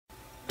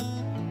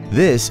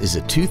This is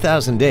a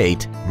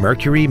 2008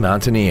 Mercury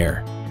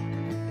Mountaineer.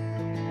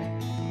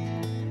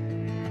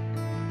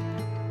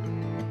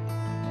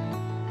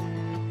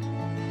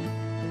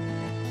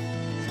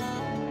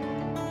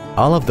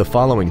 All of the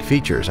following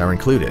features are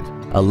included: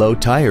 a low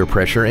tire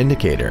pressure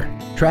indicator,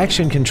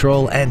 traction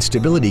control and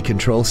stability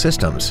control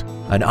systems,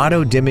 an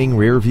auto-dimming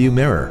rear-view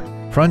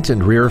mirror, front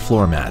and rear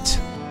floor mats,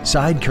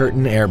 side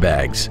curtain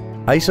airbags,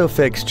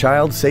 ISOFIX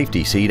child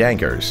safety seat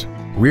anchors,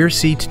 rear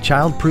seat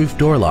child-proof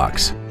door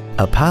locks,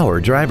 a power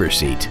driver's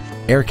seat,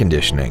 air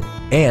conditioning,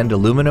 and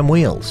aluminum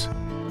wheels.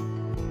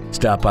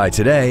 Stop by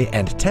today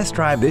and test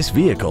drive this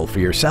vehicle for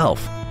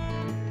yourself.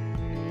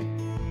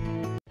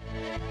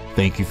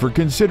 Thank you for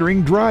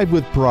considering Drive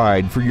with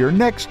Pride for your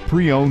next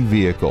pre-owned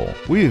vehicle.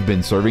 We have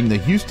been serving the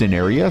Houston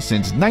area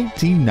since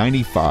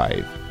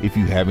 1995. If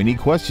you have any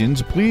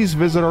questions, please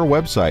visit our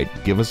website,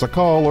 give us a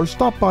call, or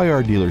stop by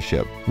our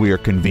dealership. We are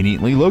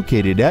conveniently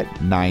located at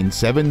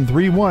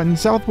 9731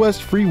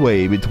 Southwest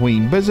Freeway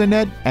between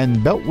Bissonnet and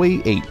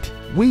Beltway 8.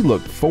 We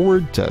look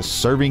forward to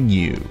serving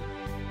you.